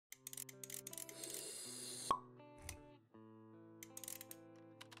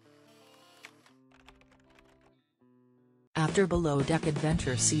After Below Deck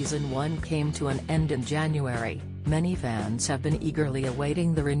Adventure Season 1 came to an end in January, many fans have been eagerly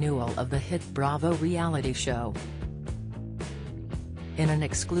awaiting the renewal of the hit Bravo reality show. In an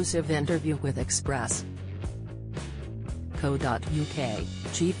exclusive interview with Express.co.uk,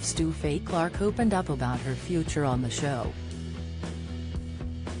 Chief Stew Faye Clarke opened up about her future on the show.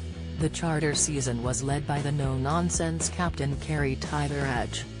 The charter season was led by the no-nonsense Captain Kerry Tyler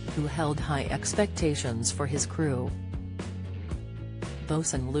Edge, who held high expectations for his crew.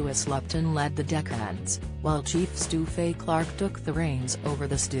 Bosun Lewis Lupton led the deckhands, while Chief Stew Faye Clarke took the reins over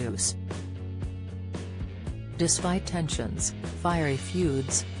the stews. Despite tensions, fiery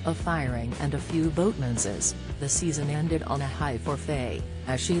feuds, a firing and a few boatmances, the season ended on a high for Faye,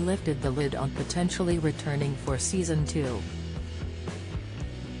 as she lifted the lid on potentially returning for Season 2.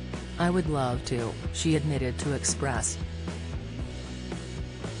 "I would love to," she admitted to Express.co.uk.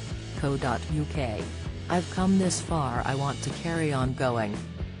 "I've come this far, I want to carry on going.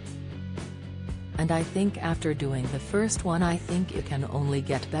 And I think after doing the first one I think it can only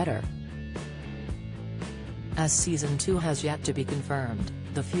get better." As Season 2 has yet to be confirmed,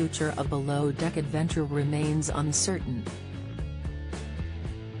 the future of Below Deck Adventure remains uncertain.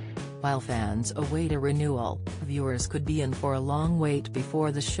 While fans await a renewal, viewers could be in for a long wait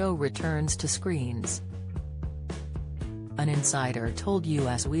before the show returns to screens. An insider told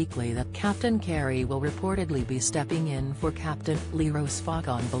US Weekly that Captain Kerry will reportedly be stepping in for Captain Lee Rosefog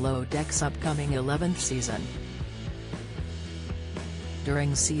on Below Deck's upcoming 11th season.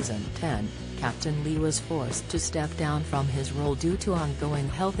 During Season 10, Captain Lee was forced to step down from his role due to ongoing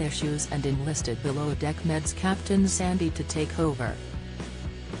health issues and enlisted Below Deck Med's Captain Sandy to take over.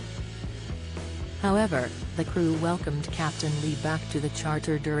 However, the crew welcomed Captain Lee back to the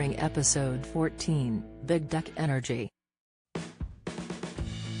charter during Episode 14, Big Deck Energy.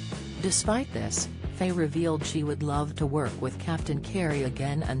 Despite this, Faye revealed she would love to work with Captain Kerry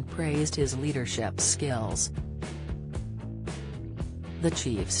again and praised his leadership skills. The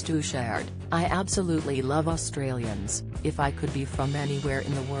Chief Stew shared, "I absolutely love Australians. If I could be from anywhere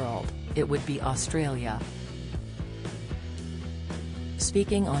in the world, it would be Australia."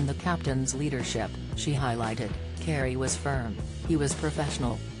 Speaking on the captain's leadership, she highlighted, "Kerry was firm, he was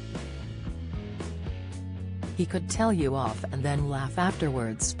professional. He could tell you off and then laugh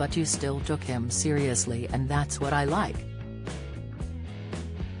afterwards, but you still took him seriously, and that's what I like.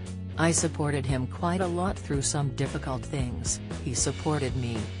 I supported him quite a lot through some difficult things, he supported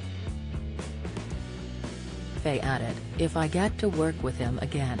me." Faye added, "If I get to work with him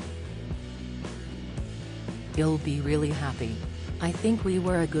again, he'll be really happy. I think we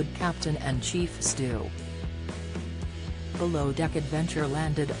were a good captain and Chief Stew." Below Deck Adventure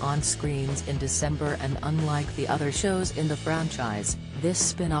landed on screens in December, and unlike the other shows in the franchise, this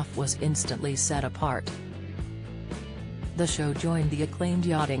spin-off was instantly set apart. The show joined the acclaimed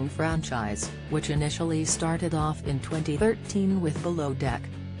yachting franchise, which initially started off in 2013 with Below Deck.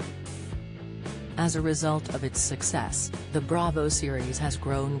 As a result of its success, the Bravo series has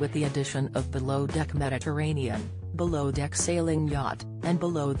grown with the addition of Below Deck Mediterranean, Below Deck Sailing Yacht, and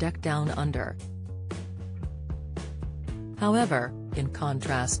Below Deck Down Under. However, in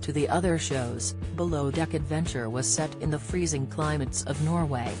contrast to the other shows, Below Deck Adventure was set in the freezing climates of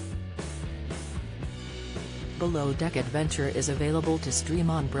Norway. Below Deck Adventure is available to stream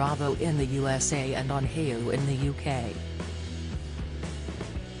on Bravo in the USA and on Hayu in the UK.